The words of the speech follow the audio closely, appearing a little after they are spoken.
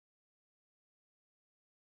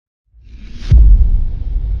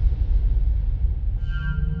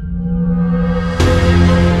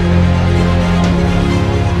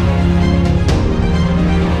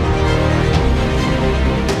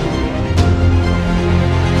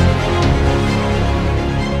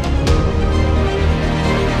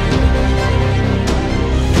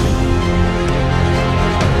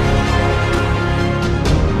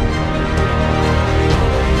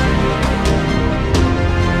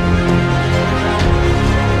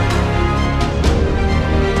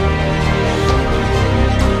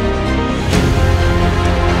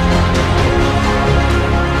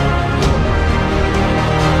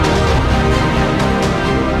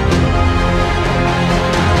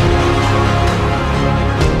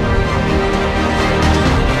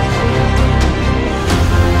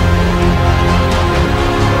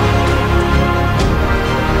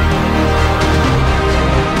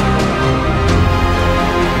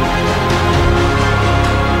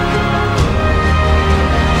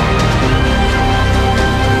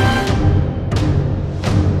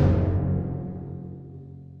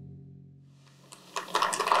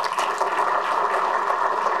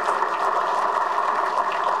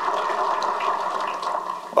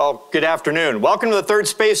Well, good afternoon. Welcome to the third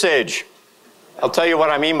space age. I'll tell you what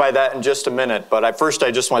I mean by that in just a minute, but first I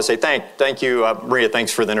just want to say thank you, Maria,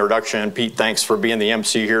 thanks for the introduction. Pete, thanks for being the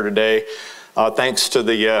MC here today. Thanks to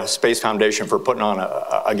the Space Foundation for putting on,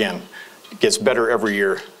 again, it gets better every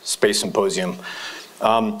year, Space Symposium.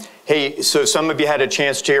 Hey, so some of you had a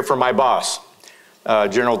chance to hear from my boss,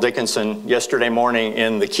 General Dickinson, yesterday morning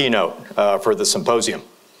in the keynote for the symposium.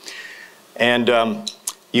 And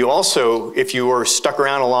you also, if you were stuck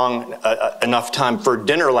around long enough time for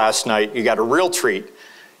dinner last night, you got a real treat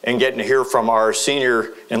in getting to hear from our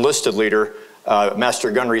senior enlisted leader, Master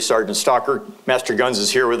Gunnery Sergeant Stalker. Master Guns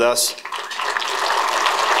is here with us.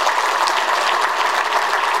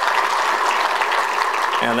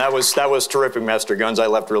 And that was terrific, Master Guns. I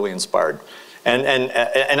left really inspired. And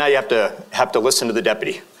I have to listen to the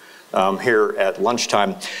deputy here at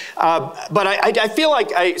lunchtime. But I feel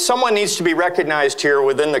like someone needs to be recognized here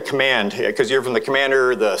within the command, because you're from the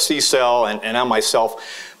commander, the C-cell, and I'm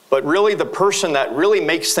myself. But really the person that really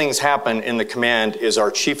makes things happen in the command is our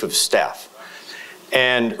Chief of Staff.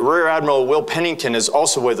 And Rear Admiral Will Pennington is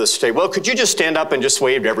also with us today. Will, could you just stand up and just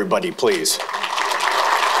wave to everybody, please?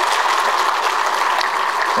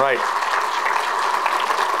 Right.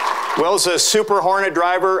 Will's a Super Hornet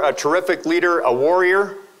driver, a terrific leader, a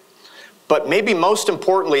warrior. But maybe most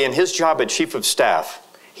importantly, in his job at Chief of Staff,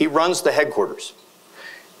 he runs the headquarters.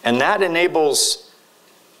 And that enables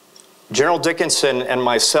General Dickinson and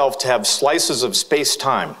myself to have slices of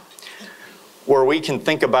space-time where we can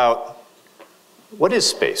think about, what is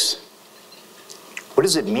space? What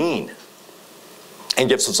does it mean? And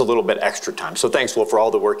gives us a little bit extra time. So thanks, Will, for all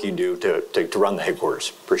the work you do to run the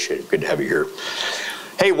headquarters. Appreciate it. Good to have you here.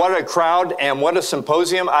 Hey, what a crowd and what a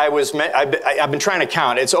symposium. I've been trying to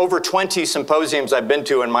count. It's over 20 symposiums I've been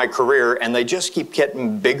to in my career, and they just keep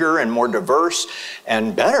getting bigger and more diverse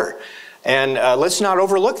and better. And let's not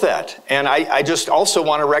overlook that. And I just also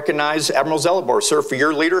want to recognize Admiral Zelibor, sir, for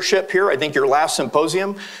your leadership here. I think your last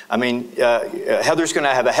symposium, I mean, Heather's going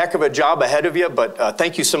to have a heck of a job ahead of you, but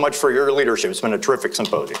thank you so much for your leadership. It's been a terrific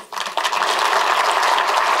symposium.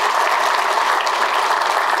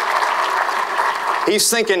 He's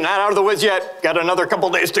thinking, not out of the woods yet. Got another couple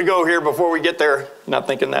days to go here before we get there. Not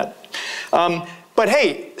thinking that. But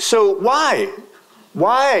hey, so why?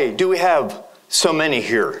 Why do we have so many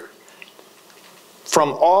here?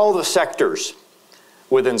 From all the sectors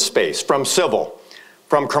within space, from civil,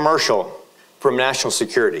 from commercial, from national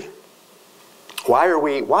security. Why are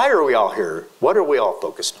we all here? What are we all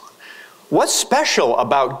focused on? What's special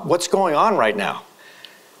about what's going on right now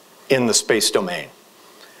in the space domain?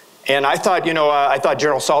 And I thought, I thought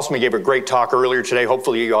General Saltzman gave a great talk earlier today.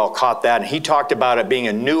 Hopefully you all caught that. And he talked about it being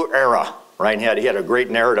a new era, right? And he had a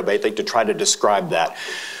great narrative, I think, to try to describe that.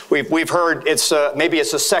 We've heard maybe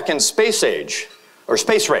it's a second space age, or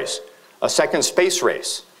space race, a second space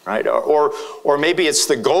race, right? Or maybe it's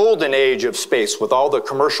the golden age of space with all the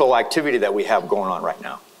commercial activity that we have going on right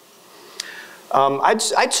now.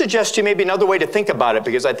 I'd suggest to you maybe another way to think about it,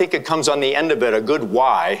 because I think it comes on the end of it a good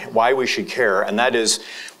why we should care, and that is,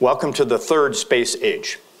 welcome to the third space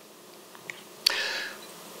age.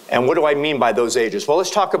 And what do I mean by those ages? Well,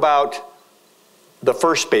 let's talk about the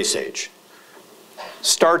first space age.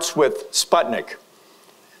 Starts with Sputnik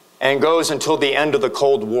and goes until the end of the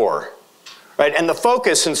Cold War. Right? And the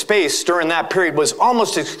focus in space during that period was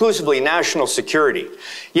almost exclusively national security.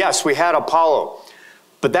 Yes, we had Apollo,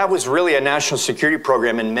 but that was really a national security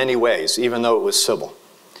program in many ways, even though it was civil.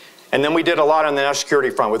 And then we did a lot on the national security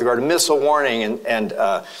front with regard to missile warning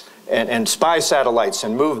and spy satellites,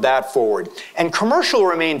 and moved that forward. And commercial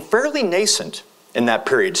remained fairly nascent in that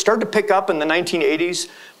period. Started to pick up in the 1980s,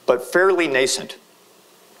 but fairly nascent.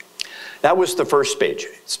 That was the first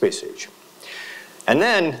space age. And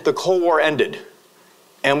then the Cold War ended,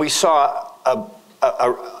 and we saw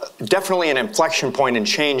definitely an inflection point and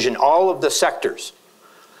change in all of the sectors.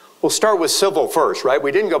 We'll start with civil first, right?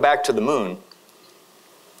 We didn't go back to the moon,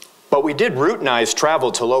 but we did routinize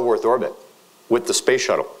travel to low Earth orbit with the space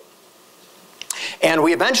shuttle. And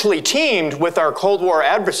we eventually teamed with our Cold War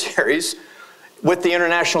adversaries with the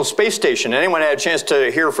International Space Station. Anyone had a chance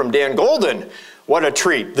to hear from Dan Golden? What a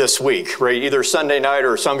treat this week, right? Either Sunday night,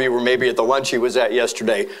 or some of you were maybe at the lunch he was at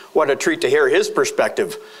yesterday. What a treat to hear his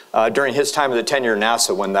perspective during his time of the tenure at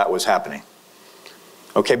NASA when that was happening.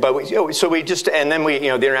 Okay, but and then the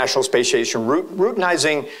International Space Station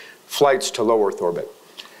routinizing flights to low Earth orbit.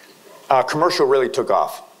 Commercial really took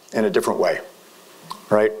off in a different way,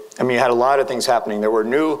 right? I mean, you had a lot of things happening. There were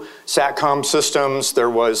new SATCOM systems. There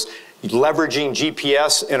was leveraging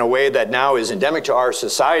GPS in a way that now is endemic to our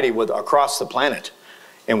society across the planet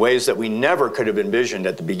in ways that we never could have envisioned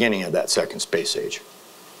at the beginning of that second space age.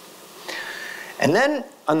 And then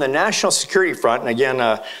on the national security front, and again,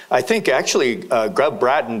 I think actually Greg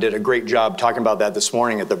Bratton did a great job talking about that this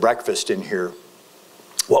morning at the breakfast in here.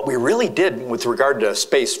 What we really did with regard to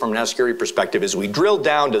space from a national security perspective is we drilled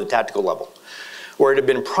down to the tactical level. Where it had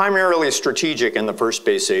been primarily strategic in the first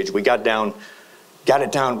space age, we got it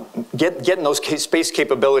down, getting those space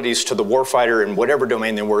capabilities to the warfighter in whatever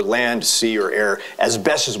domain they were, land, sea, or air, as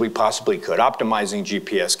best as we possibly could, optimizing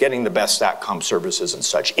GPS, getting the best SATCOM services and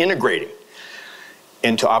such, integrating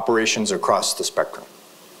into operations across the spectrum.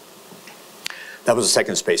 That was the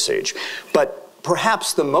second space age. But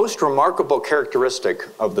perhaps the most remarkable characteristic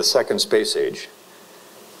of the second space age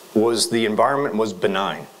was the environment was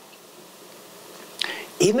benign.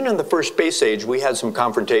 Even in the first space age, we had some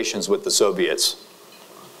confrontations with the Soviets.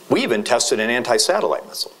 We even tested an anti-satellite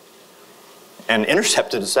missile and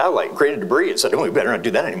intercepted a satellite, created debris, and said, oh, we better not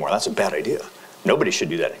do that anymore. That's a bad idea. Nobody should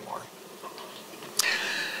do that anymore.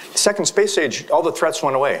 The second space age, all the threats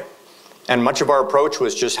went away. And much of our approach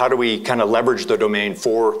was just how do we kind of leverage the domain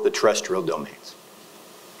for the terrestrial domains.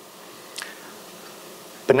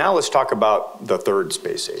 But now let's talk about the third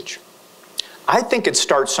space age. I think it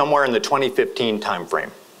starts somewhere in the 2015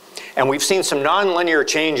 timeframe. And we've seen some nonlinear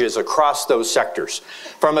changes across those sectors.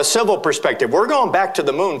 From a civil perspective, we're going back to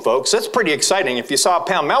the moon, folks. That's pretty exciting. If you saw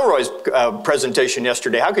Pam Melroy's presentation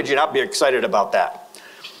yesterday, how could you not be excited about that?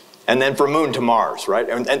 And then from moon to Mars, right?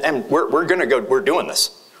 And we're going to go, we're doing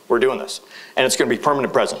this. We're doing this. And it's going to be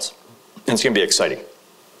permanent presence. And it's going to be exciting.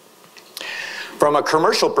 From a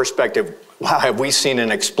commercial perspective, wow, have we seen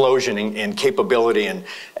an explosion in capability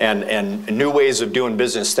and new ways of doing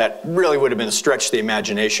business that really would have been stretched the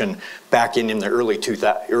imagination back in the early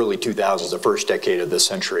 2000s, the first decade of this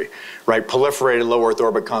century, right? Proliferated low Earth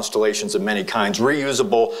orbit constellations of many kinds,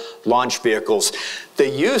 reusable launch vehicles, the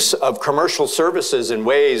use of commercial services in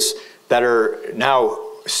ways that are now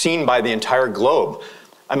seen by the entire globe.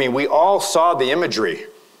 I mean, we all saw the imagery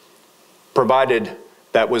provided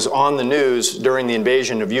that was on the news during the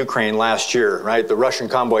invasion of Ukraine last year, right? The Russian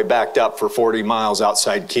convoy backed up for 40 miles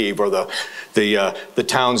outside Kyiv, or the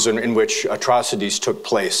towns in which atrocities took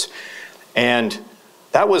place. And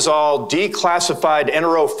that was all declassified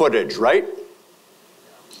NRO footage, right?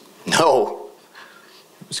 No,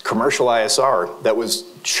 it was commercial ISR that was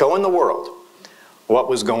showing the world what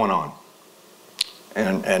was going on.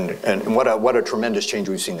 And what a tremendous change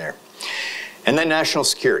we've seen there. And then national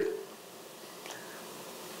security.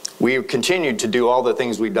 We continued to do all the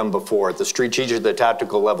things we've done before at the strategic, the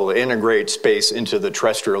tactical level, to integrate space into the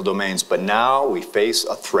terrestrial domains, but now we face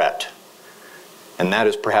a threat. And that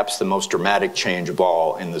is perhaps the most dramatic change of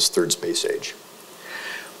all in this third space age.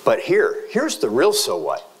 But here's the real so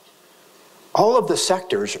what. All of the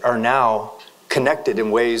sectors are now connected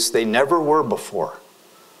in ways they never were before.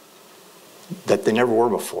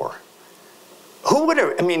 Who would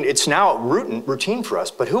have, I mean, it's now routine for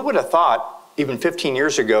us, but who would have thought even 15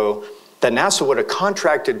 years ago that NASA would have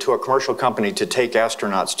contracted to a commercial company to take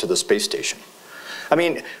astronauts to the space station? I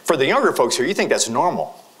mean, for the younger folks here, you think that's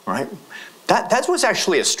normal, right? That was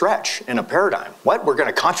actually a stretch in a paradigm. What, we're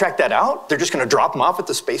going to contract that out? They're just going to drop them off at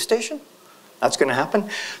the space station? That's going to happen?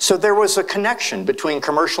 So there was a connection between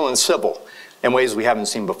commercial and civil in ways we haven't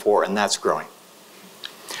seen before, and that's growing.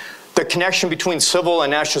 The connection between civil and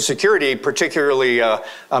national security, particularly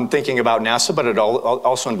I'm thinking about NASA, but it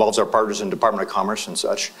also involves our partners in Department of Commerce and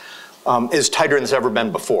such, is tighter than it's ever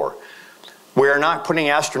been before. We are not putting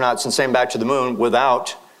astronauts and sending back to the moon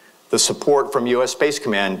without the support from U.S. Space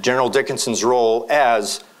Command, General Dickinson's role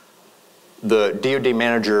as the DoD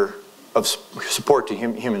manager of support to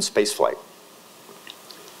human spaceflight.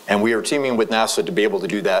 And we are teaming with NASA to be able to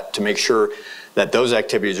do that, to make sure that those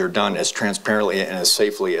activities are done as transparently and as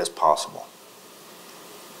safely as possible.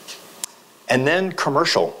 And then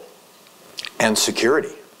commercial and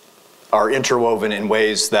security are interwoven in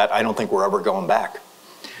ways that I don't think we're ever going back.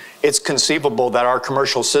 It's conceivable that our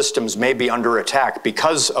commercial systems may be under attack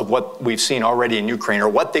because of what we've seen already in Ukraine, or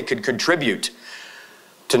what they could contribute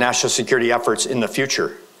to national security efforts in the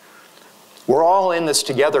future. We're all in this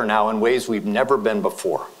together now in ways we've never been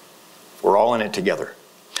before. We're all in it together.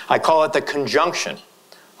 I call it the conjunction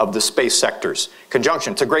of the space sectors.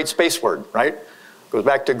 Conjunction, it's a great space word, right? Goes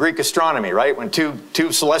back to Greek astronomy, right? When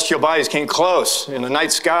two celestial bodies came close in the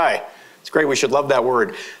night sky. It's great, we should love that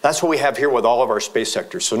word. That's what we have here with all of our space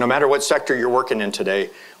sectors. So no matter what sector you're working in today,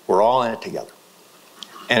 we're all in it together.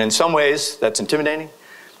 And in some ways, that's intimidating.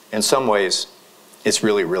 In some ways, it's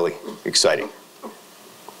really, really exciting.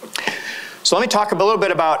 So let me talk a little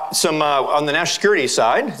bit about some, on the national security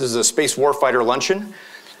side. This is a Space Warfighter Luncheon.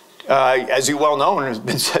 As you well know, and has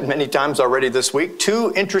been said many times already this week,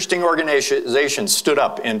 two interesting organizations stood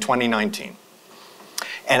up in 2019.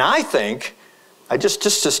 And I think, just to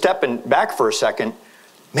step back for a second,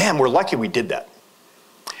 man, we're lucky we did that.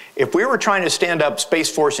 If we were trying to stand up Space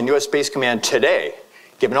Force and U.S. Space Command today,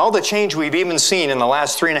 given all the change we've even seen in the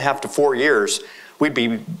last 3.5 to 4 years, we'd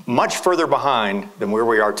be much further behind than where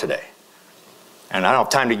we are today. And I don't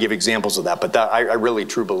have time to give examples of that, but I really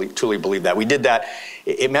truly believe that. We did that.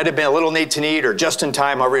 It might have been a little need to need or just in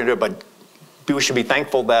time, however we did it, but we should be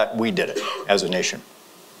thankful that we did it as a nation.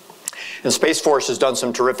 And Space Force has done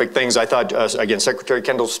some terrific things. I thought, again, Secretary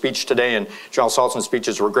Kendall's speech today and General Saltzman's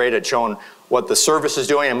speeches were great at showing what the service is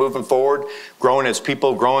doing and moving forward, growing its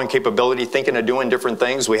people, growing capability, thinking of doing different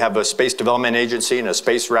things. We have a Space Development Agency and a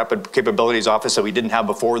Space Rapid Capabilities Office that we didn't have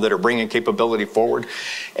before that are bringing capability forward.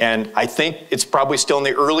 And I think it's probably still in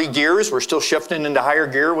the early gears. We're still shifting into higher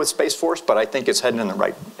gear with Space Force, but I think it's heading in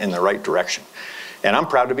the right direction. And I'm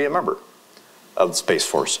proud to be a member of the Space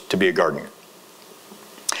Force, to be a guardian.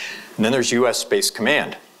 And then there's U.S. Space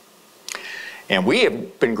Command. And we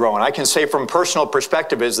have been growing. I can say from personal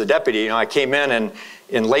perspective as the deputy, I came in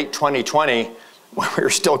late 2020, when we were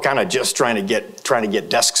still kind of just trying to get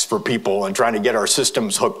desks for people and trying to get our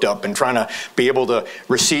systems hooked up and trying to be able to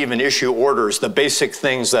receive and issue orders, the basic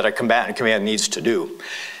things that a combatant command needs to do.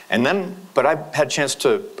 But I've had a chance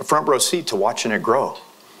to, a front row seat to watching it grow.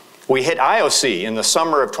 We hit IOC in the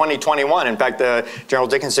summer of 2021. In fact, General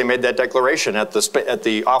Dickinson made that declaration at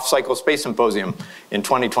the off-cycle space symposium in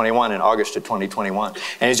 2021, in August of 2021.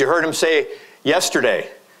 And as you heard him say yesterday,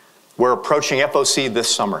 we're approaching FOC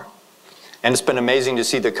this summer. And it's been amazing to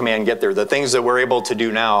see the command get there. The things that we're able to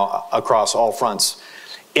do now across all fronts,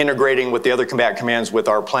 integrating with the other combat commands with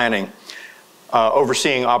our planning,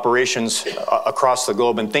 overseeing operations across the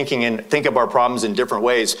globe and think of our problems in different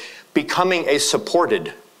ways, becoming a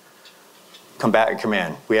supported combatant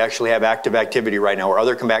command. We actually have active activity right now where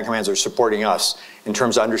other combatant commands are supporting us in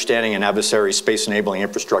terms of understanding an adversary's space enabling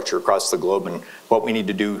infrastructure across the globe and what we need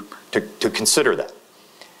to do to consider that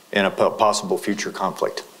in a possible future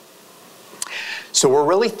conflict. So we're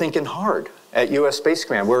really thinking hard at U.S. Space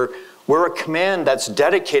Command. We're a command that's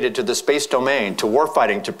dedicated to the space domain, to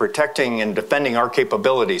warfighting, to protecting and defending our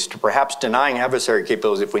capabilities, to perhaps denying adversary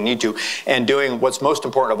capabilities if we need to, and doing what's most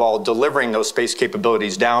important of all, delivering those space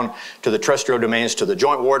capabilities down to the terrestrial domains, to the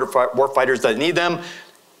joint warfighters that need them,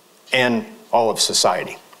 and all of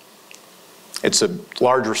society. It's a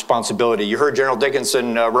large responsibility. You heard General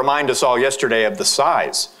Dickinson remind us all yesterday of the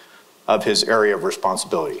size of his area of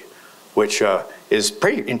responsibility, which is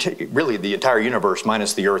really the entire universe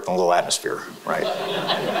minus the Earth and a little atmosphere, right?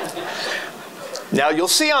 Now you'll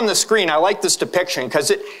see on the screen, I like this depiction because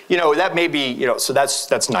that may be, so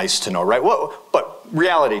that's nice to know, right? But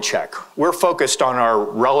reality check. We're focused on our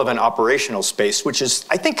relevant operational space, which is,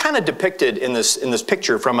 I think, kind of depicted in this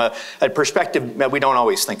picture from a perspective that we don't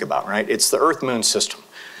always think about, right? It's the Earth-Moon system.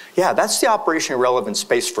 Yeah, that's the operationally relevant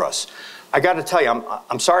space for us. I got to tell you,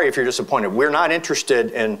 I'm sorry if you're disappointed. We're not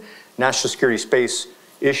interested in national security space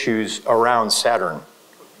issues around Saturn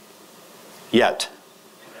yet,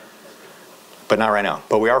 but not right now.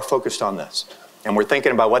 But we are focused on this. And we're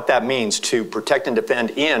thinking about what that means to protect and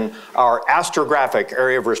defend in our astrographic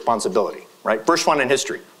area of responsibility, right? First one in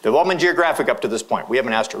history. Development geographic up to this point. We have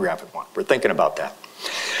an astrographic one. We're thinking about that.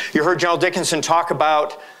 You heard General Dickinson talk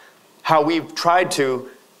about how we've tried to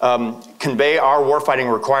convey our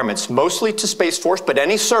warfighting requirements, mostly to Space Force, but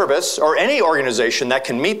any service or any organization that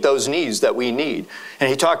can meet those needs that we need. And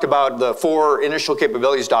he talked about the 4 initial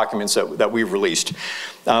capabilities documents that we've released.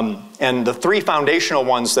 And the 3 foundational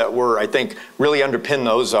ones that I think, really underpin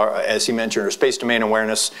those are, as he mentioned, are space domain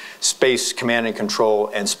awareness, space command and control,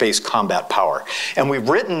 and space combat power. And we've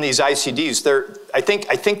written these ICDs. I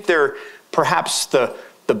think they're perhaps the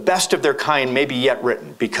best of their kind maybe yet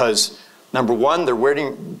written, because number 1, they're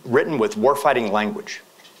written with warfighting language.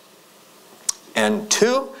 And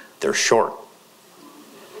 2, they're short.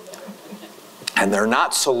 And they're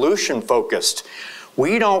not solution focused.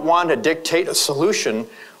 We don't want to dictate a solution.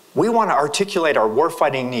 We want to articulate our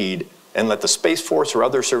warfighting need and let the Space Force or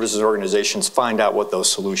other services organizations find out what those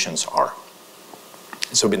solutions are.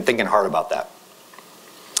 So we've been thinking hard about that.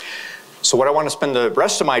 So what I want to spend the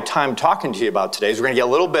rest of my time talking to you about today is we're going to get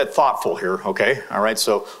a little bit thoughtful here, okay? All right,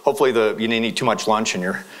 so hopefully you didn't eat too much lunch and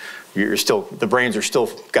the brains are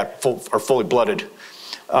still are fully blooded.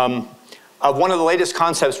 One of the latest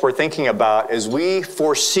concepts we're thinking about is we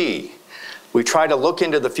try to look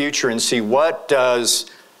into the future and see what does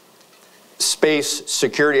space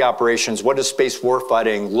security operations, what does space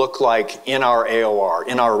warfighting look like in our AOR,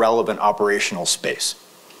 in our relevant operational space.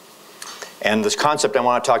 And this concept I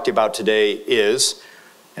want to talk to you about today is,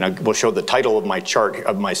 and we'll show the title of my chart,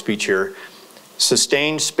 of my speech here,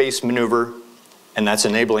 Sustained Space Maneuver and that's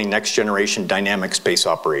enabling next-generation dynamic space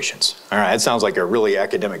operations. All right, that sounds like a really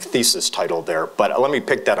academic thesis title there, but let me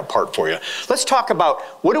pick that apart for you. Let's talk about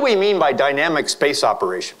what do we mean by dynamic space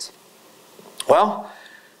operations? Well,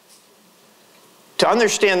 to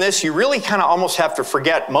understand this, you really kind of almost have to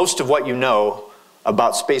forget most of what you know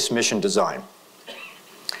about space mission design.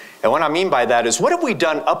 And what I mean by that is, what have we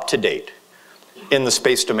done up to date in the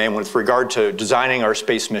space domain with regard to designing our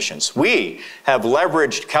space missions? We have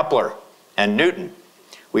leveraged Kepler and Newton.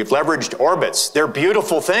 We've leveraged orbits. They're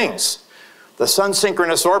beautiful things. The sun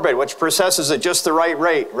synchronous orbit, which precesses at just the right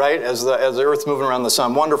rate, right, as the Earth's moving around the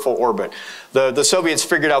sun, wonderful orbit. The Soviets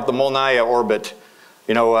figured out the Molniya orbit,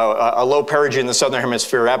 you know, a low perigee in the southern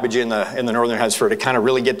hemisphere, apogee in the northern hemisphere to kind of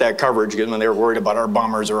really get that coverage when they were worried about our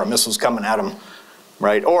bombers or our missiles coming at them,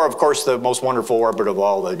 right? Or, of course, the most wonderful orbit of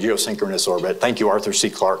all, the geosynchronous orbit. Thank you, Arthur C.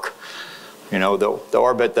 Clarke. You know, the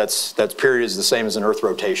orbit that's period is the same as an Earth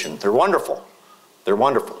rotation. They're wonderful. They're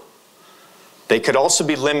wonderful. They could also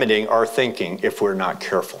be limiting our thinking if we're not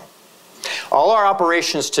careful. All our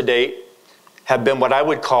operations to date have been what I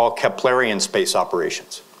would call Keplerian space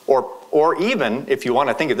operations, or even, if you want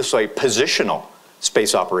to think of it this way, positional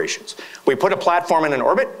space operations. We put a platform in an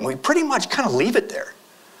orbit, and we pretty much kind of leave it there.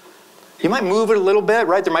 You might move it a little bit,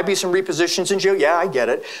 right? There might be some repositions in geo. Yeah, I get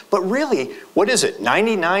it. But really, what is it?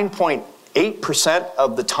 99.8%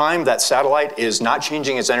 of the time that satellite is not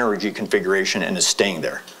changing its energy configuration and is staying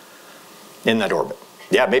there in that orbit.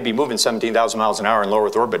 Yeah, it may be moving 17,000 miles an hour in low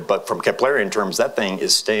Earth orbit, but from Keplerian terms, that thing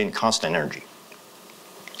is staying constant energy,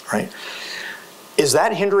 right? Is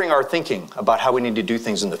that hindering our thinking about how we need to do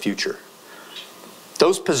things in the future?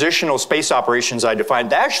 Those positional space operations I defined,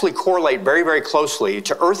 they actually correlate very, very closely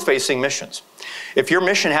to Earth-facing missions. If your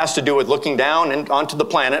mission has to do with looking down and onto the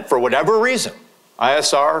planet for whatever reason,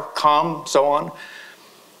 ISR, COM, so on,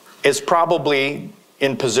 it's probably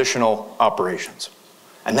in positional operations.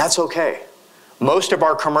 And that's okay. Most of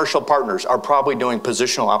our commercial partners are probably doing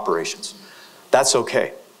positional operations. That's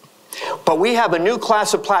okay. But we have a new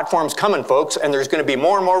class of platforms coming, folks, and there's going to be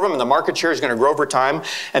more and more of them, and the market share is going to grow over time.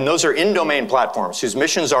 And those are in-domain platforms whose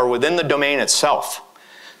missions are within the domain itself.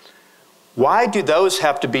 Why do those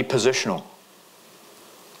have to be positional?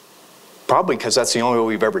 Probably because that's the only way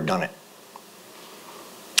we've ever done it.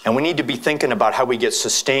 And we need to be thinking about how we get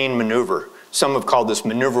sustained maneuver. Some have called this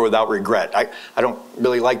maneuver without regret. I don't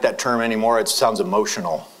really like that term anymore. It sounds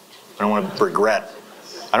emotional. I don't want to regret.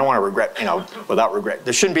 I don't want to regret, you know, without regret.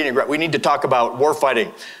 There shouldn't be any regret. We need to talk about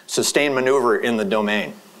warfighting, sustained maneuver in the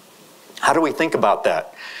domain. How do we think about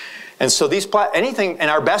that? And so anything, and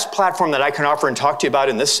our best platform that I can offer and talk to you about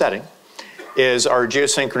in this setting is our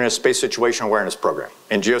geosynchronous space situational awareness program.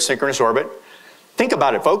 In geosynchronous orbit, think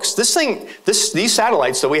about it, folks. These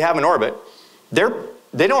satellites that we have in orbit,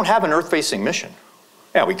 they don't have an Earth-facing mission.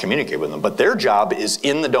 Yeah, we communicate with them, but their job is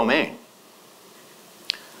in the domain.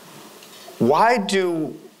 Why,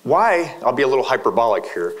 I'll be a little hyperbolic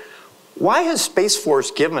here, why has Space Force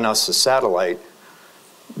given us a satellite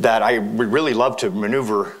that I would really love to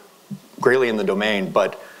maneuver greatly in the domain,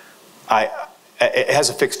 but it has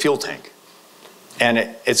a fixed fuel tank, and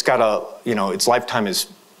it's got its lifetime is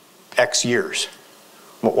X years.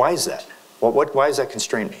 Well, why is that? Why does that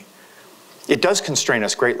constrain me? It does constrain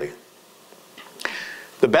us greatly.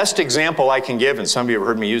 The best example I can give, and some of you have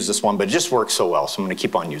heard me use this one, but it just works so well, so I'm going to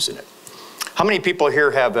keep on using it. How many people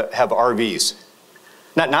here have RVs?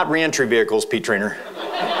 Not re-entry vehicles, Pete Trainer.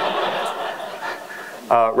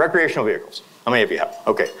 Recreational vehicles. How many of you have?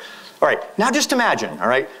 Okay. All right. Now just imagine, all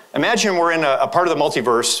right? Imagine we're in a part of the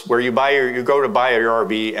multiverse where you go to buy your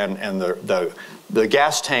RV and the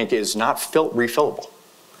gas tank is not refillable.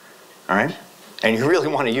 All right? And you really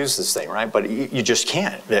want to use this thing, right? But you just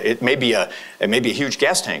can't. It may be a huge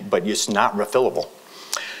gas tank, but it's not refillable.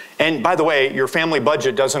 And by the way, your family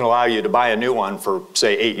budget doesn't allow you to buy a new one for,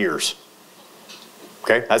 say, 8 years.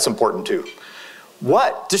 Okay, that's important too.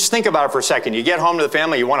 Just think about it for a second. You get home to the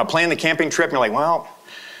family, you want to plan the camping trip, and you're like, well,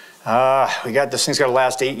 this thing's got to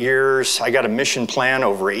last 8 years. I got a mission plan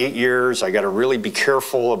over 8 years. I got to really be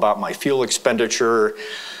careful about my fuel expenditure.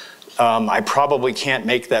 I probably can't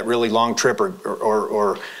make that really long trip,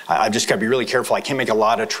 or I've just got to be really careful. I can't make a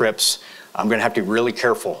lot of trips. I'm going to have to be really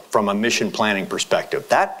careful from a mission planning perspective.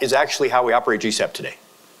 That is actually how we operate GSAP today.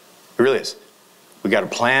 It really is. We got to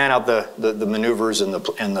plan out the maneuvers and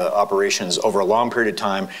the operations over a long period of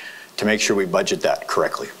time to make sure we budget that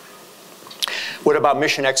correctly. What about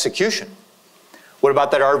mission execution? What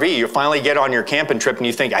about that RV? You finally get on your camping trip and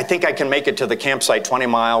you think, I think I can make it to the campsite 20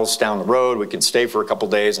 miles down the road. We can stay for a couple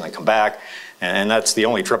days and then come back. And that's the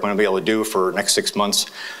only trip I'm going to be able to do for the next 6 months.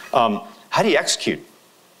 How do you execute?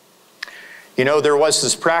 You know, there was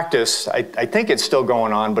this practice, I think it's still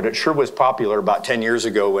going on, but it sure was popular about 10 years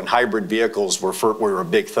ago when hybrid vehicles were a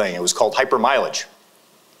big thing. It was called hypermileage,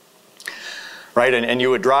 right? And you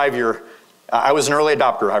would drive your, I was an early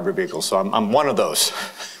adopter of hybrid vehicles, so I'm one of those,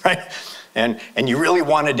 right? And you really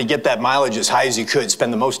wanted to get that mileage as high as you could,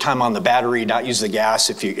 spend the most time on the battery, not use the gas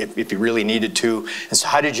if you really needed to. And so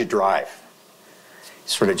how did you drive?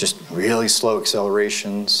 Sort of just really slow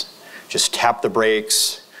accelerations, just tap the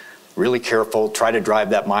brakes, really careful, try to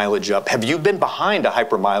drive that mileage up. Have you been behind a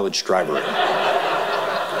hyper mileage driver?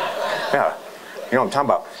 Yeah, you know what I'm talking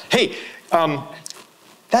about. Hey,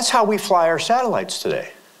 that's how we fly our satellites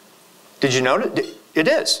today. Did you notice? It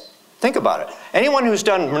is. Think about it. Anyone who's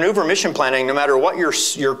done maneuver mission planning, no matter what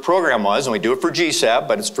your program was, and we do it for GSAB,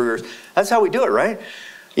 but it's for that's how we do it, right?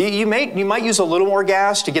 You might use a little more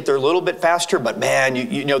gas to get there a little bit faster, but man,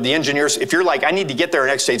 you know, the engineers, if you're like, I need to get there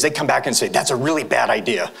next stage, they come back and say, that's a really bad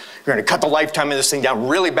idea. You're gonna cut the lifetime of this thing down,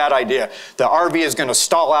 really bad idea. The RV is gonna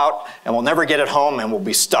stall out and we'll never get it home and we'll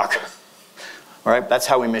be stuck. All right, that's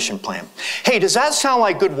how we mission plan. Hey, does that sound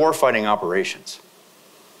like good warfighting operations?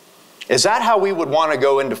 Is that how we would wanna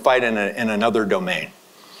go into fight in another domain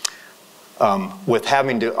with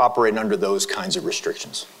having to operate under those kinds of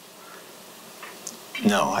restrictions?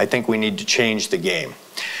 No, I think we need to change the game.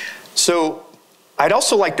 So I'd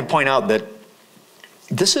also like to point out that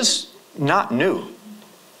this is not new.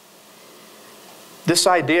 This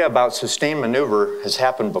idea about sustained maneuver has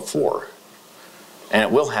happened before, and it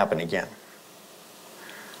will happen again.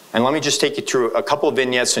 And let me just take you through a couple of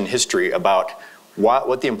vignettes in history about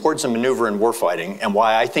what the importance of maneuver in warfighting and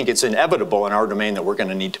why I think it's inevitable in our domain that we're going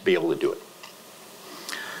to need to be able to do it.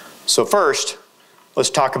 So first, let's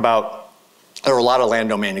talk about, there are a lot of land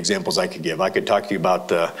domain examples I could give. I could talk to you about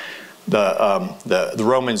the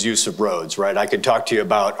Romans' use of roads, right? I could talk to you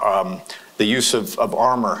about the use of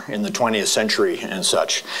armor in the 20th century and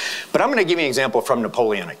such. But I'm going to give you an example from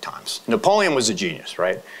Napoleonic times. Napoleon was a genius,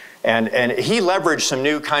 right? And he leveraged some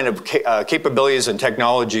new kind of capabilities and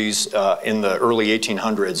technologies in the early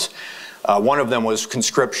 1800s. One of them was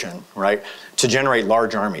conscription, right? To generate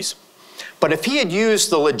large armies. But if he had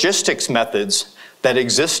used the logistics methods that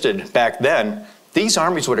existed back then, these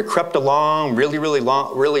armies would have crept along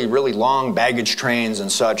really long baggage trains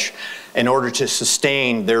and such in order to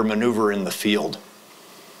sustain their maneuver in the field.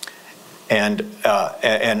 And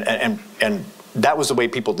that was the way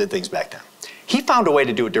people did things back then. He found a way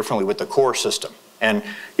to do it differently with the corps system. And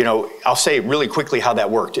you know, I'll say really quickly how that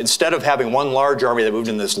worked. Instead of having one large army that moved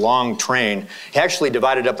in this long train, he actually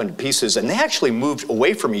divided up into pieces, and they actually moved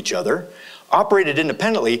away from each other, operated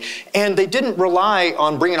independently, and they didn't rely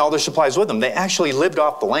on bringing all their supplies with them. They actually lived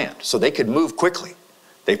off the land, so they could move quickly.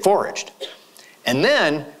 They foraged. And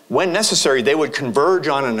then, when necessary, they would converge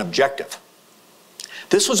on an objective.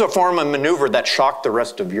 This was a form of maneuver that shocked the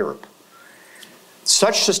rest of Europe.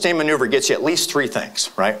 Such sustained maneuver gets you at least three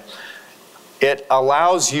things, right? It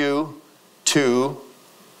allows you to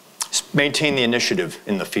maintain the initiative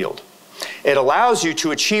in the field. It allows you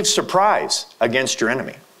to achieve surprise against your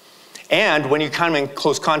enemy. And when you come in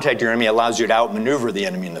close contact with your enemy, it allows you to outmaneuver the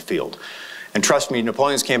enemy in the field. And trust me,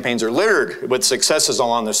 Napoleon's campaigns are littered with successes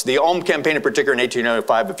along this. The Ulm campaign in particular in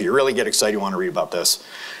 1805, if you really get excited, you want to read about this,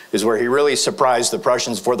 is where he really surprised the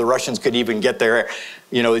Prussians before the Russians could even get there.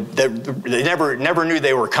 You know, they never knew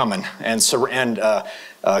they were coming, and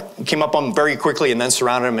came up on them very quickly and then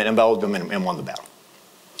surrounded them and enveloped them and won the battle.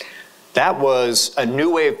 That was a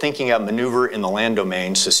new way of thinking of maneuver in the land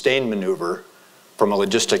domain, sustained maneuver from a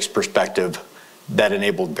logistics perspective that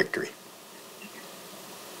enabled victory.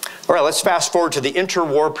 All right, let's fast forward to the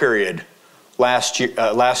interwar period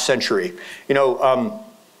last century. You know,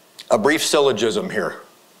 a brief syllogism here,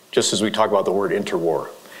 just as we talk about the word interwar.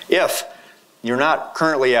 If you're not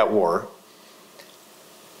currently at war,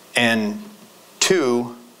 and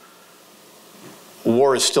two,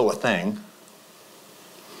 war is still a thing,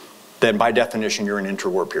 then by definition you're in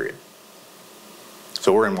interwar period.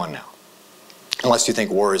 So we're in one now. Unless you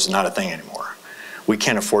think war is not a thing anymore. We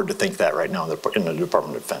can't afford to think that right now in the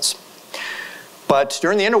Department of Defense. But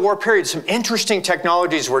during the interwar period, some interesting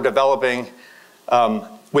technologies were developing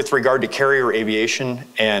with regard to carrier aviation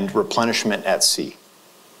and replenishment at sea.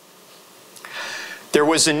 There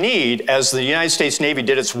was a need, as the United States Navy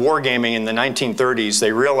did its wargaming in the 1930s,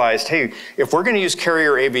 they realized, hey, if we're going to use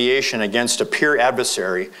carrier aviation against a peer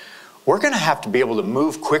adversary, we're going to have to be able to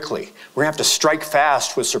move quickly. We're going to have to strike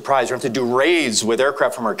fast with surprise. We're going to have to do raids with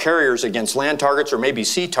aircraft from our carriers against land targets or maybe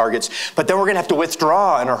sea targets, but then we're going to have to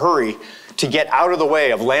withdraw in a hurry to get out of the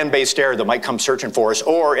way of land-based air that might come searching for us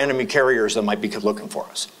or enemy carriers that might be looking for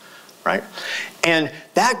us. right? And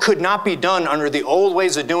that could not be done under the old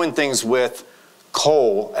ways of doing things with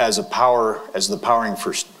coal as the powering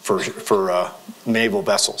for naval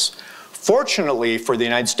vessels. Fortunately for the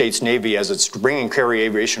United States Navy, as it's bringing carrier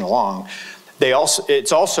aviation along,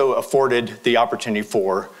 it's also afforded the opportunity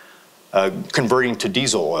for converting to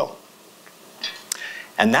diesel oil.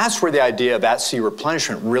 And that's where the idea of at-sea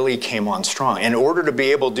replenishment really came on strong. In order to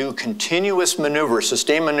be able to do continuous maneuver,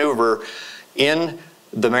 sustained maneuver in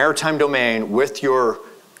the maritime domain with your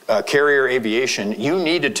carrier aviation, you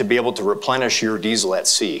needed to be able to replenish your diesel at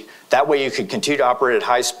sea. That way you could continue to operate at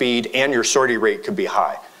high speed and your sortie rate could be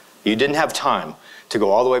high. You didn't have time to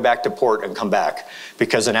go all the way back to port and come back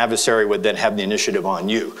because an adversary would then have the initiative on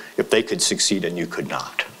you if they could succeed and you could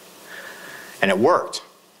not. And it worked.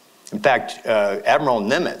 In fact, Admiral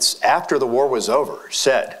Nimitz, after the war was over,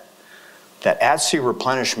 said that at-sea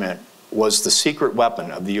replenishment was the secret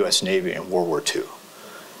weapon of the US Navy in World War II.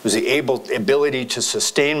 It was the ability to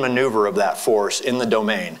sustain maneuver of that force in the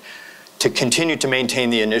domain, to continue to maintain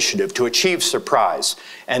the initiative, to achieve surprise,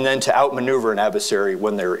 and then to outmaneuver an adversary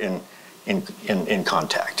when they're in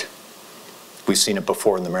contact. We've seen it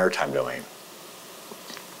before in the maritime domain.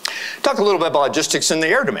 Talk a little bit about logistics in the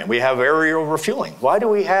air domain. We have aerial refueling. Why do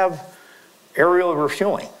we have aerial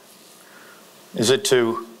refueling? Is it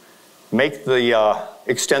to make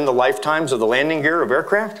extend the lifetimes of the landing gear of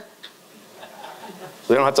aircraft? So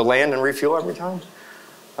they don't have to land and refuel every time?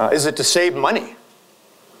 Is it to save money?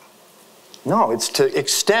 No, it's to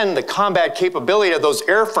extend the combat capability of those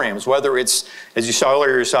airframes, whether it's, as you saw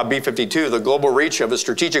earlier, you saw B-52, the global reach of a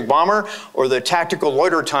strategic bomber, or the tactical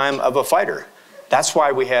loiter time of a fighter. That's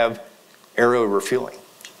why we have aerial refueling.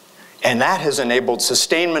 And that has enabled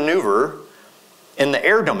sustained maneuver in the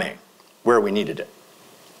air domain where we needed it.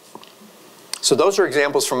 So those are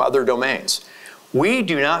examples from other domains. We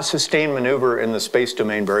do not sustain maneuver in the space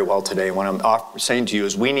domain very well today. What I'm saying to you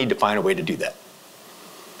is we need to find a way to do that.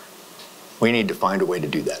 We need to find a way to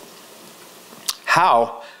do that.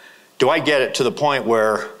 How do I get it to the point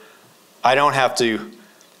where I don't have to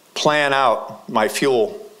plan out my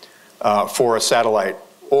fuel for a satellite,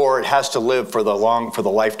 or it has to live for the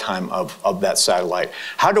lifetime of that satellite?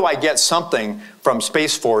 How do I get something from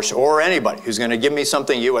Space Force or anybody who's going to give me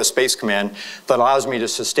something, US Space Command, that allows me to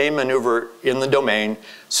sustain maneuver in the domain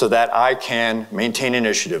so that I can maintain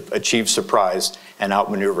initiative, achieve surprise, and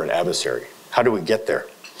outmaneuver an adversary? How do we get there?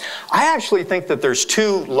 I actually think that there's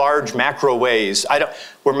two large macro ways.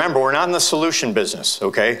 Remember, we're not in the solution business,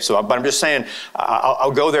 okay? But I'm just saying, I'll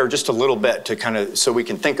go there just a little bit to kind of, so we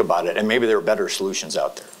can think about it, and maybe there are better solutions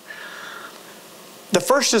out there. The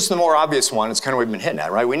first is the more obvious one. It's kind of what we've been hitting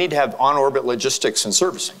at, right? We need to have on-orbit logistics and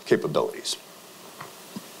servicing capabilities,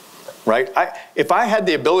 right? If I had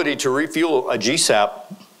the ability to refuel a GSAP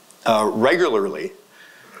regularly,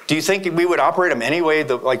 do you think we would operate them any way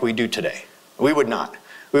like we do today? We would not.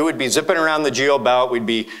 We would be zipping around the geo belt. We'd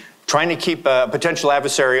be trying to keep a potential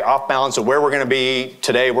adversary off balance of where we're going to be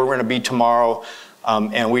today, where we're going to be tomorrow,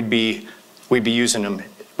 and we'd be using them.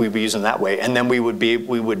 We'd be using them that way, and then we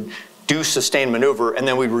would do sustained maneuver, and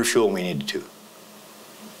then we'd refuel when we needed to.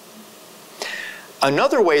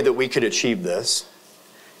 Another way that we could achieve this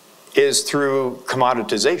is through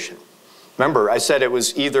commoditization. Remember, I said it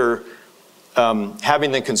was either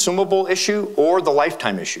having the consumable issue or the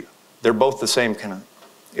lifetime issue. They're both the same kind of.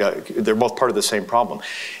 They're both part of the same problem.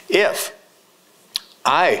 If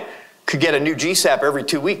I could get a new GSAP every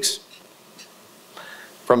 2 weeks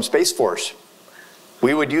from Space Force,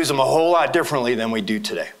 we would use them a whole lot differently than we do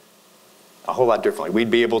today. A whole lot differently. We'd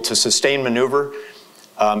be able to sustain maneuver,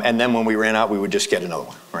 and then when we ran out, we would just get another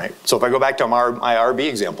one, right? So if I go back to my RB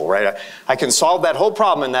example, right, I can solve that whole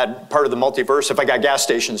problem in that part of the multiverse if I got gas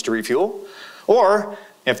stations to refuel, or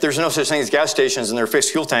if there's no such thing as gas stations and they're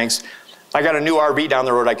fixed fuel tanks, I got a new RV down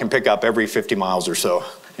the road I can pick up every 50 miles or so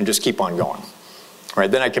and just keep on going. Right,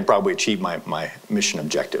 then I can probably achieve my mission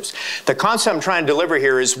objectives. The concept I'm trying to deliver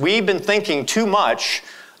here is we've been thinking too much,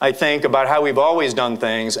 I think, about how we've always done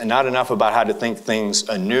things and not enough about how to think things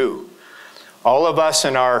anew. All of us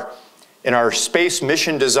in our space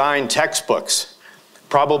mission design textbooks,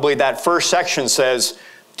 probably that first section says,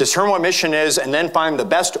 determine what mission is and then find the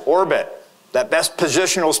best orbit, that best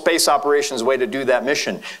positional space operations way to do that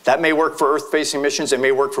mission. That may work for Earth-facing missions. It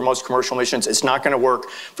may work for most commercial missions. It's not going to work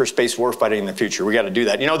for space warfighting in the future. We got to do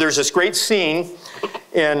that. You know, there's this great scene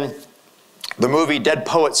in the movie Dead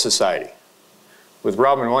Poets Society with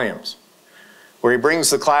Robin Williams, where he brings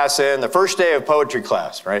the class in, the first day of poetry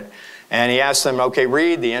class, right? And he asks them, okay,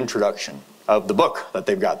 read the introduction of the book that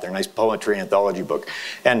they've got, their nice poetry anthology book.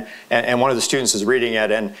 And one of the students is reading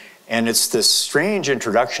it, and it's this strange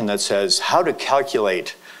introduction that says how to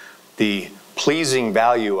calculate the pleasing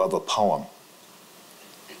value of a poem.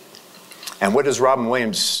 And what does Robin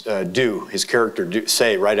Williams his character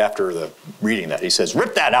say right after reading that? He says,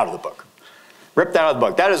 rip that out of the book. Rip that out of the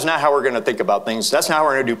book. That is not how we're going to think about things. That's not how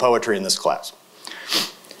we're going to do poetry in this class.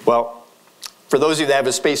 Well, for those of you that have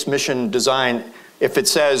a space mission design, if it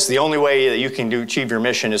says the only way that you can achieve your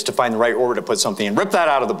mission is to find the right orbit to put something in, rip that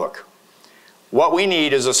out of the book. What we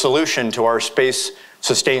need is a solution to our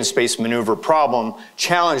sustained space maneuver problem,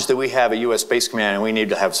 challenge that we have at U.S. Space Command, and we need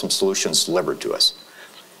to have some solutions delivered to us.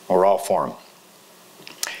 We're all for them.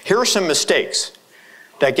 Here are some mistakes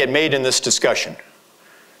that get made in this discussion.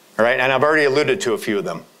 All right, and I've already alluded to a few of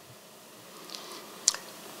them.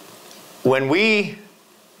 When we,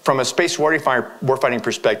 from a space warfighting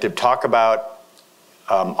perspective, talk about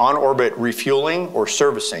on-orbit refueling or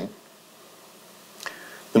servicing,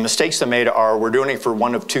 the mistakes that made are we're doing it for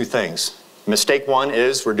one of two things. Mistake one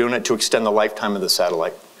is we're doing it to extend the lifetime of the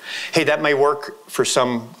satellite. Hey, that may work for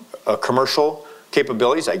some commercial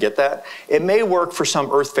capabilities, I get that. It may work for some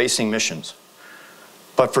Earth-facing missions.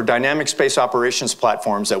 But for dynamic space operations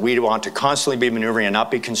platforms that we want to constantly be maneuvering and not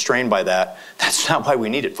be constrained by that, that's not why we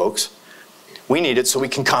need it, folks. We need it so we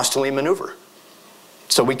can constantly maneuver,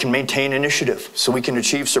 so we can maintain initiative, so we can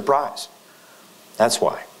achieve surprise. That's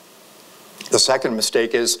why. The second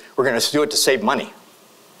mistake is we're going to do it to save money.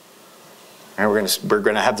 And we're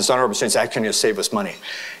going to have this on-orbit station, it's actually going to save us money.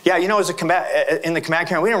 Yeah, you know, in the command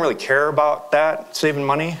command, we don't really care about that, saving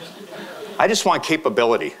money. I just want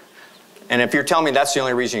capability. And if you're telling me that's the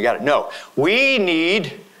only reason you got it, no. We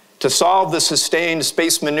need to solve the sustained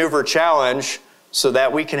space maneuver challenge so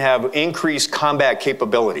that we can have increased combat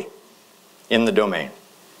capability in the domain.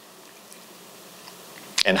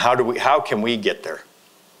 And how can we get there?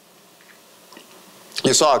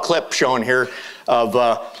 You saw a clip shown here of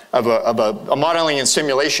a modeling and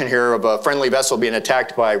simulation here of a friendly vessel being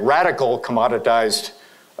attacked by radical commoditized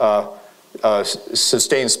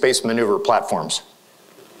sustained space maneuver platforms.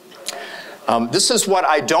 This is what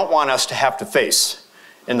I don't want us to have to face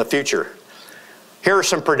in the future. Here are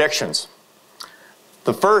some predictions.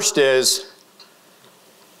 The first is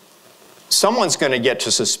someone's going to get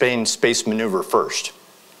to sustained space maneuver first.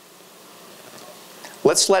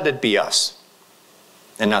 Let's let it be us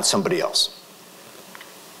and not somebody else.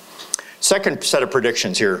 Second set of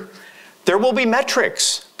predictions here. There will be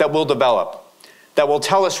metrics that we'll develop that will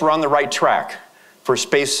tell us we're on the right track for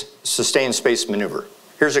sustained space maneuver.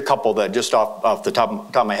 Here's a couple that just off the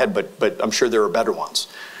top of my head, but I'm sure there are better ones.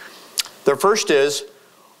 The first is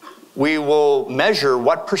we will measure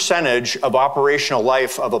what percentage of operational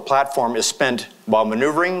life of a platform is spent while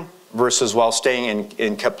maneuvering versus while staying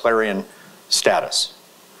in Keplerian status.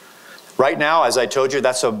 Right now, as I told you,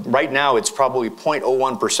 right now it's probably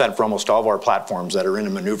 0.01% for almost all of our platforms that are in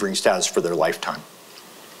a maneuvering status for their lifetime.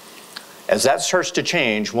 As that starts to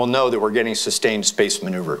change, we'll know that we're getting sustained space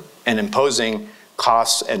maneuver and imposing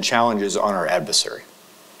costs and challenges on our adversary.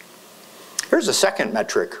 Here's a second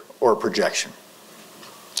metric or projection.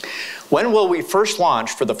 When will we first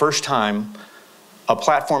launch for the first time a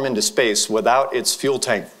platform into space without its fuel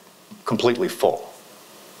tank completely full?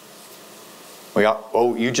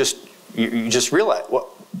 You just realized,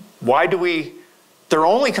 why do we, they're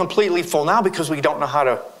only completely full now because we don't know how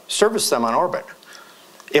to service them on orbit.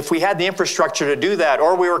 If we had the infrastructure to do that,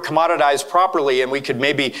 or we were commoditized properly and we could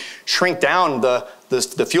maybe shrink down the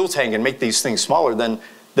fuel tank and make these things smaller, then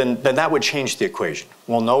that would change the equation.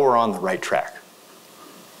 We'll know we're on the right track.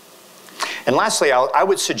 And lastly, I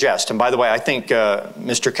would suggest, and by the way, I think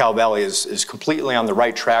Mr. Calvelli is completely on the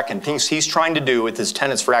right track, and things he's trying to do with his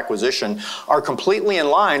tenets for acquisition are completely in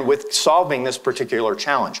line with solving this particular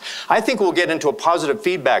challenge. I think we'll get into a positive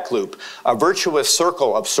feedback loop, a virtuous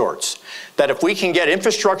circle of sorts, that if we can get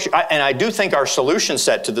infrastructure, and I do think our solution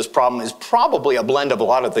set to this problem is probably a blend of a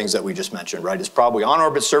lot of things that we just mentioned, right? It's probably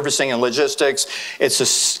on-orbit servicing and logistics.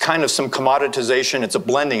 It's kind of some commoditization. It's a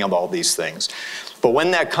blending of all these things. But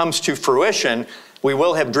when that comes to fruition, we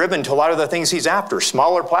will have driven to a lot of the things he's after,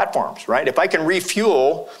 smaller platforms, right? If I can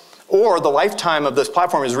refuel, or the lifetime of this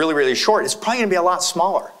platform is really, really short, it's probably going to be a lot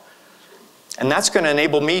smaller. And that's going to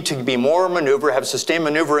enable me to be more maneuver, have sustained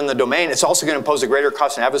maneuver in the domain. It's also going to impose a greater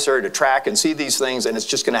cost on adversary to track and see these things, and it's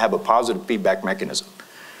just going to have a positive feedback mechanism.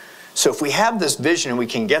 So if we have this vision and we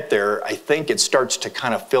can get there, I think it starts to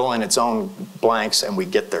kind of fill in its own blanks and we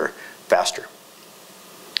get there faster.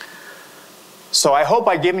 So I hope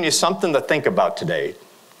I've given you something to think about today.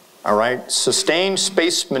 All right, sustained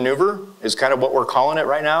space maneuver is kind of what we're calling it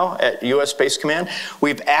right now at U.S. Space Command.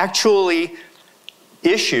 We've actually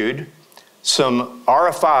issued some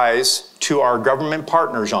RFIs to our government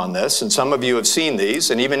partners on this, and some of you have seen these,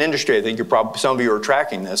 and even industry, I think some of you are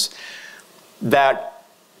tracking this, that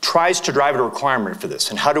tries to drive a requirement for this.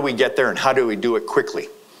 And how do we get there, and how do we do it quickly?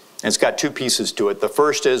 And it's got two pieces to it. The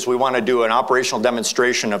first is we want to do an operational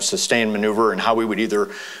demonstration of sustained maneuver and how we would either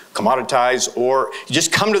commoditize or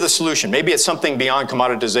just come to the solution. Maybe it's something beyond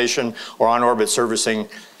commoditization or on-orbit servicing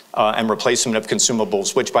and replacement of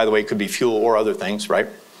consumables, which, by the way, could be fuel or other things, right?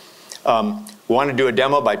 We want to do a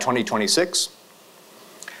demo by 2026.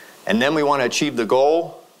 And then we want to achieve the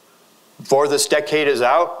goal before this decade is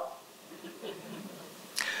out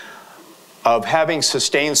of having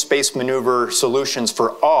sustained space maneuver solutions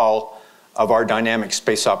for all of our dynamic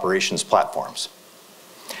space operations platforms.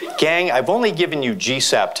 Gang, I've only given you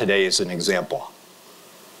GSAP today as an example.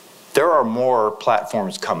 There are more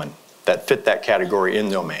platforms coming that fit that category in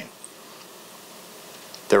the domain.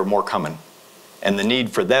 There are more coming. And the need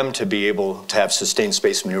for them to be able to have sustained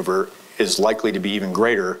space maneuver is likely to be even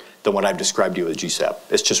greater than what I've described to you with GSAP.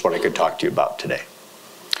 It's just what I could talk to you about today.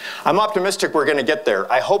 I'm optimistic we're going to get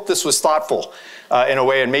there. I hope this was thoughtful in a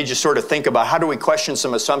way and made you sort of think about how do we question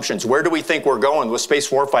some assumptions? Where do we think we're going with space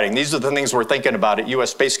warfighting? These are the things we're thinking about at U.S.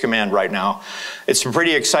 Space Command right now. It's a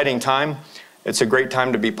pretty exciting time. It's a great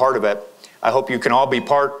time to be part of it. I hope you can all be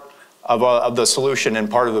part of the solution and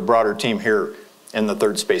part of the broader team here in the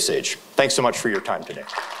third space age. Thanks so much for your time today.